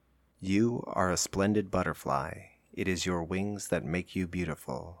You are a splendid butterfly. It is your wings that make you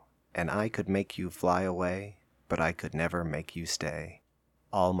beautiful. And I could make you fly away, but I could never make you stay.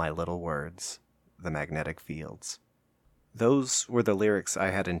 All my little words. The Magnetic Fields. Those were the lyrics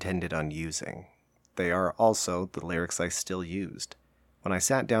I had intended on using. They are also the lyrics I still used. When I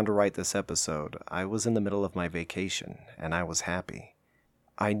sat down to write this episode, I was in the middle of my vacation, and I was happy.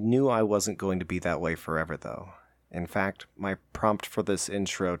 I knew I wasn't going to be that way forever, though. In fact, my prompt for this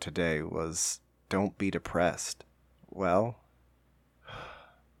intro today was, don't be depressed. Well,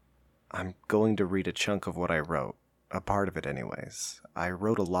 I'm going to read a chunk of what I wrote, a part of it anyways. I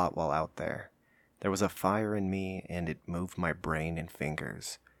wrote a lot while out there. There was a fire in me, and it moved my brain and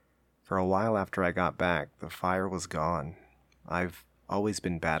fingers. For a while after I got back, the fire was gone. I've always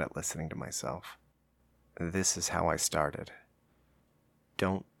been bad at listening to myself. This is how I started.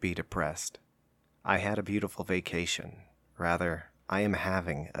 Don't be depressed. I had a beautiful vacation. Rather, I am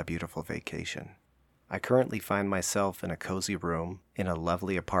having a beautiful vacation. I currently find myself in a cozy room in a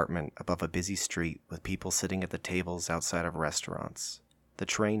lovely apartment above a busy street with people sitting at the tables outside of restaurants. The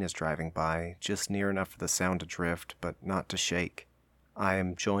train is driving by, just near enough for the sound to drift, but not to shake. I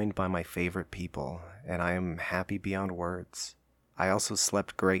am joined by my favorite people, and I am happy beyond words. I also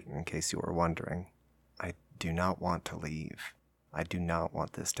slept great, in case you were wondering. I do not want to leave. I do not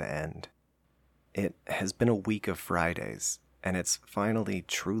want this to end. It has been a week of Fridays, and it's finally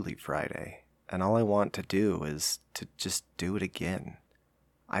truly Friday, and all I want to do is to just do it again.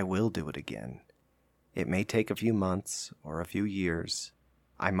 I will do it again. It may take a few months or a few years.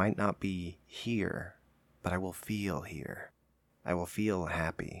 I might not be here, but I will feel here. I will feel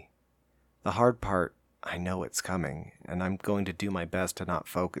happy. The hard part, I know it's coming, and I'm going to do my best to not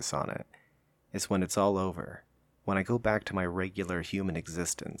focus on it, is when it's all over, when I go back to my regular human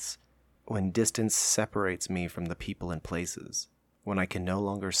existence, when distance separates me from the people and places, when I can no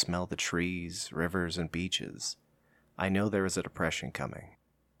longer smell the trees, rivers, and beaches. I know there is a depression coming,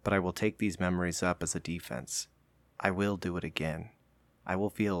 but I will take these memories up as a defense. I will do it again. I will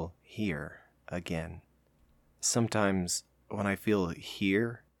feel here again. Sometimes, when I feel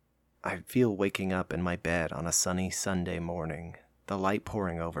here, I feel waking up in my bed on a sunny Sunday morning, the light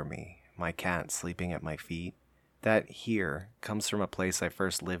pouring over me, my cat sleeping at my feet. That here comes from a place I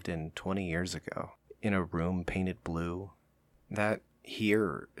first lived in 20 years ago, in a room painted blue. That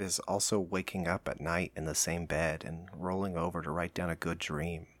here is also waking up at night in the same bed and rolling over to write down a good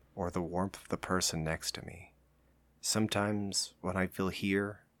dream, or the warmth of the person next to me. Sometimes, when I feel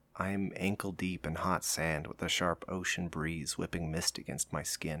here, I am ankle deep in hot sand with a sharp ocean breeze whipping mist against my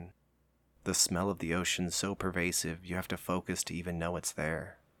skin. The smell of the ocean so pervasive you have to focus to even know it's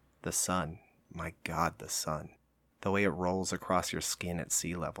there. The sun, my God, the sun. The way it rolls across your skin at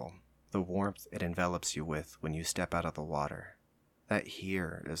sea level. The warmth it envelops you with when you step out of the water. That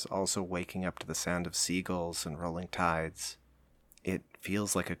here is also waking up to the sound of seagulls and rolling tides. It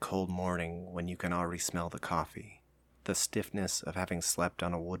feels like a cold morning when you can already smell the coffee. The stiffness of having slept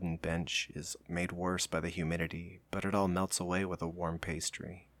on a wooden bench is made worse by the humidity, but it all melts away with a warm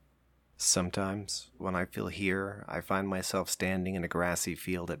pastry. Sometimes, when I feel here, I find myself standing in a grassy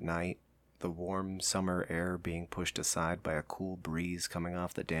field at night, the warm summer air being pushed aside by a cool breeze coming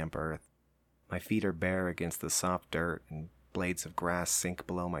off the damp earth. My feet are bare against the soft dirt, and blades of grass sink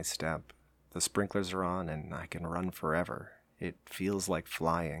below my step. The sprinklers are on, and I can run forever. It feels like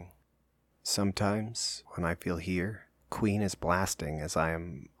flying. Sometimes, when I feel here, Queen is blasting as I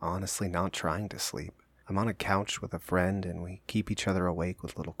am honestly not trying to sleep. I'm on a couch with a friend, and we keep each other awake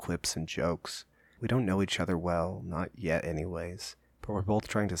with little quips and jokes. We don't know each other well, not yet anyways, but we're both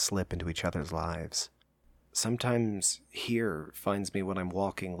trying to slip into each other's lives. Sometimes here finds me when I'm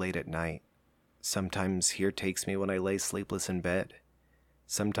walking late at night. Sometimes here takes me when I lay sleepless in bed.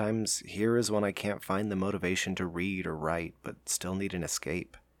 Sometimes here is when I can't find the motivation to read or write, but still need an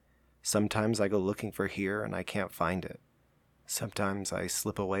escape. Sometimes I go looking for here and I can't find it. Sometimes I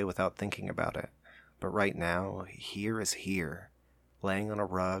slip away without thinking about it. But right now, here is here. Laying on a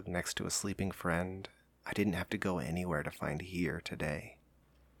rug next to a sleeping friend, I didn't have to go anywhere to find here today.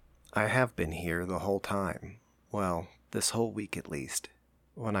 I have been here the whole time. Well, this whole week at least.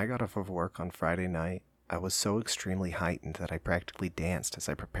 When I got off of work on Friday night, I was so extremely heightened that I practically danced as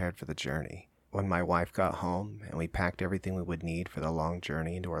I prepared for the journey. When my wife got home and we packed everything we would need for the long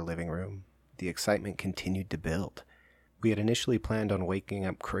journey into our living room, the excitement continued to build. We had initially planned on waking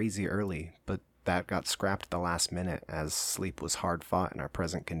up crazy early, but that got scrapped at the last minute as sleep was hard fought in our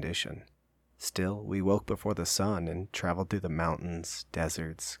present condition. Still, we woke before the sun and traveled through the mountains,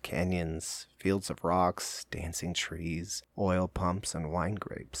 deserts, canyons, fields of rocks, dancing trees, oil pumps, and wine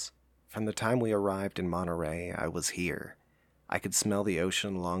grapes. From the time we arrived in Monterey, I was here. I could smell the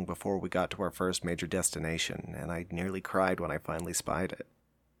ocean long before we got to our first major destination, and I nearly cried when I finally spied it.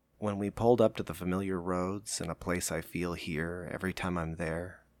 When we pulled up to the familiar roads and a place I feel here every time I'm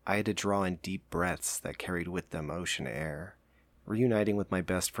there, I had to draw in deep breaths that carried with them ocean air. Reuniting with my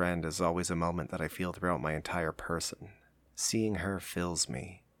best friend is always a moment that I feel throughout my entire person. Seeing her fills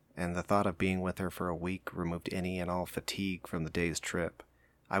me, and the thought of being with her for a week removed any and all fatigue from the day's trip.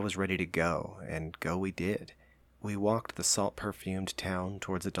 I was ready to go, and go we did. We walked the salt-perfumed town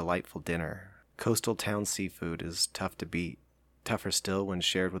towards a delightful dinner. Coastal town seafood is tough to beat, tougher still when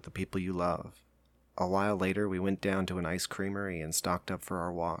shared with the people you love. A while later, we went down to an ice creamery and stocked up for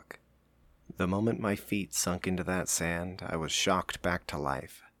our walk. The moment my feet sunk into that sand, I was shocked back to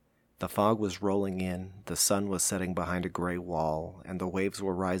life. The fog was rolling in, the sun was setting behind a gray wall, and the waves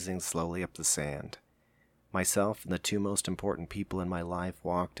were rising slowly up the sand. Myself and the two most important people in my life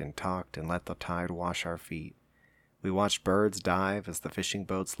walked and talked and let the tide wash our feet. We watched birds dive as the fishing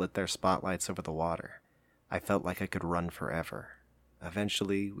boats lit their spotlights over the water. I felt like I could run forever.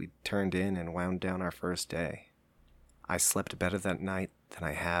 Eventually, we turned in and wound down our first day. I slept better that night than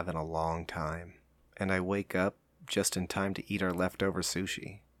I have in a long time, and I wake up just in time to eat our leftover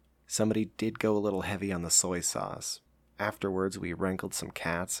sushi. Somebody did go a little heavy on the soy sauce. Afterwards, we wrangled some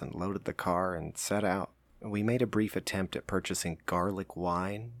cats and loaded the car and set out. We made a brief attempt at purchasing garlic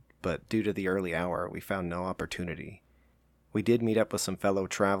wine, but due to the early hour, we found no opportunity. We did meet up with some fellow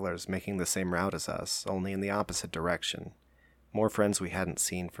travelers making the same route as us, only in the opposite direction. More friends we hadn't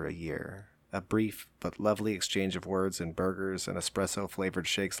seen for a year. A brief but lovely exchange of words and burgers and espresso-flavored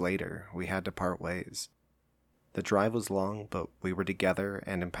shakes later, we had to part ways. The drive was long, but we were together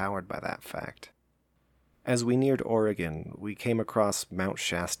and empowered by that fact. As we neared Oregon, we came across Mount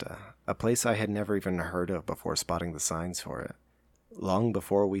Shasta, a place I had never even heard of before spotting the signs for it. Long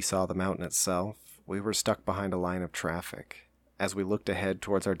before we saw the mountain itself, we were stuck behind a line of traffic. As we looked ahead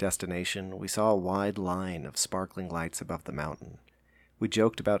towards our destination, we saw a wide line of sparkling lights above the mountain. We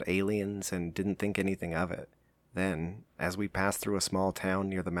joked about aliens and didn't think anything of it. Then, as we passed through a small town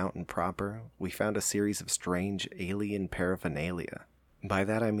near the mountain proper, we found a series of strange alien paraphernalia. By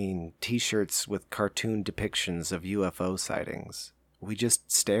that I mean t-shirts with cartoon depictions of UFO sightings. We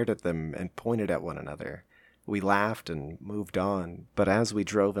just stared at them and pointed at one another. We laughed and moved on, but as we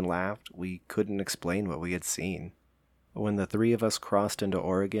drove and laughed, we couldn't explain what we had seen. When the three of us crossed into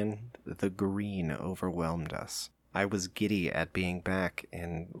Oregon, the green overwhelmed us. I was giddy at being back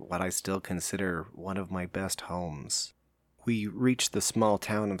in what I still consider one of my best homes. We reached the small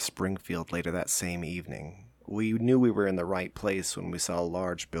town of Springfield later that same evening. We knew we were in the right place when we saw a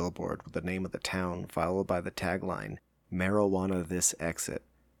large billboard with the name of the town followed by the tagline, "Marijuana this exit,"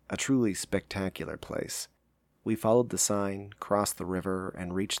 a truly spectacular place. We followed the sign, crossed the river,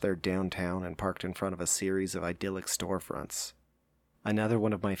 and reached their downtown and parked in front of a series of idyllic storefronts. Another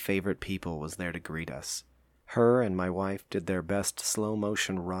one of my favorite people was there to greet us. Her and my wife did their best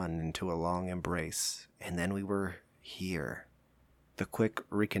slow-motion run into a long embrace, and then we were here. The quick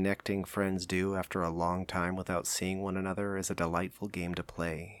reconnecting friends do after a long time without seeing one another is a delightful game to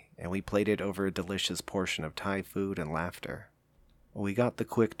play, and we played it over a delicious portion of Thai food and laughter. We got the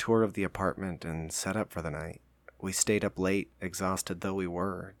quick tour of the apartment and set up for the night. We stayed up late, exhausted though we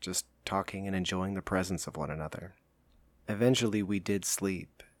were, just talking and enjoying the presence of one another. Eventually we did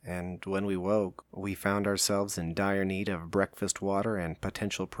sleep, and when we woke, we found ourselves in dire need of breakfast water and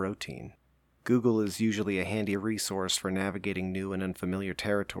potential protein. Google is usually a handy resource for navigating new and unfamiliar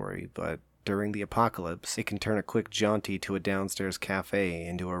territory, but during the apocalypse, it can turn a quick jaunty to a downstairs cafe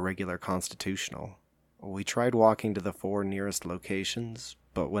into a regular constitutional. We tried walking to the 4 nearest locations,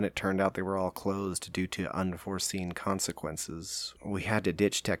 but when it turned out they were all closed due to unforeseen consequences, we had to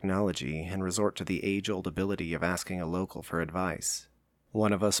ditch technology and resort to the age-old ability of asking a local for advice.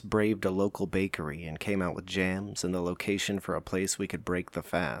 One of us braved a local bakery and came out with jams and the location for a place we could break the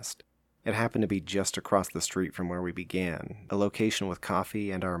fast. It happened to be just across the street from where we began, a location with coffee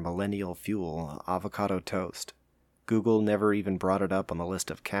and our millennial fuel, avocado toast. Google never even brought it up on the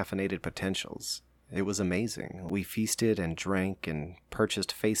list of caffeinated potentials. It was amazing. We feasted and drank and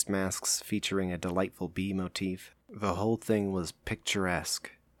purchased face masks featuring a delightful bee motif. The whole thing was picturesque.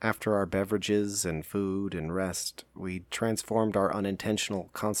 After our beverages and food and rest, we transformed our unintentional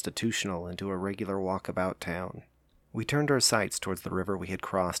constitutional into a regular walkabout town. We turned our sights towards the river we had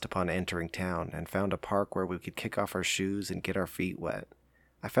crossed upon entering town and found a park where we could kick off our shoes and get our feet wet.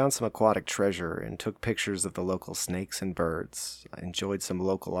 I found some aquatic treasure and took pictures of the local snakes and birds. I enjoyed some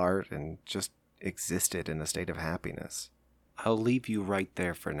local art and just existed in a state of happiness. I'll leave you right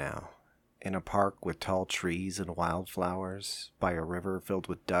there for now, in a park with tall trees and wildflowers, by a river filled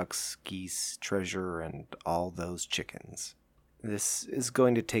with ducks, geese, treasure, and all those chickens. This is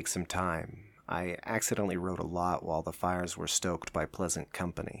going to take some time. I accidentally wrote a lot while the fires were stoked by pleasant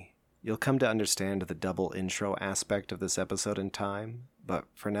company. You'll come to understand the double intro aspect of this episode in time, but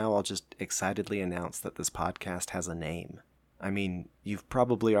for now I'll just excitedly announce that this podcast has a name. I mean, you've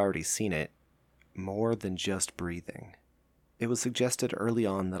probably already seen it. More Than Just Breathing. It was suggested early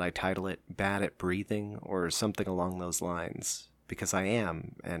on that I title it Bad at Breathing or something along those lines, because I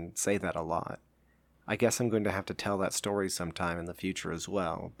am, and say that a lot. I guess I'm going to have to tell that story sometime in the future as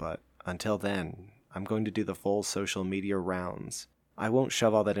well, but until then, I'm going to do the full social media rounds. I won't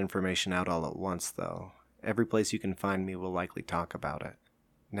shove all that information out all at once, though. Every place you can find me will likely talk about it.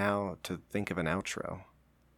 Now, to think of an outro.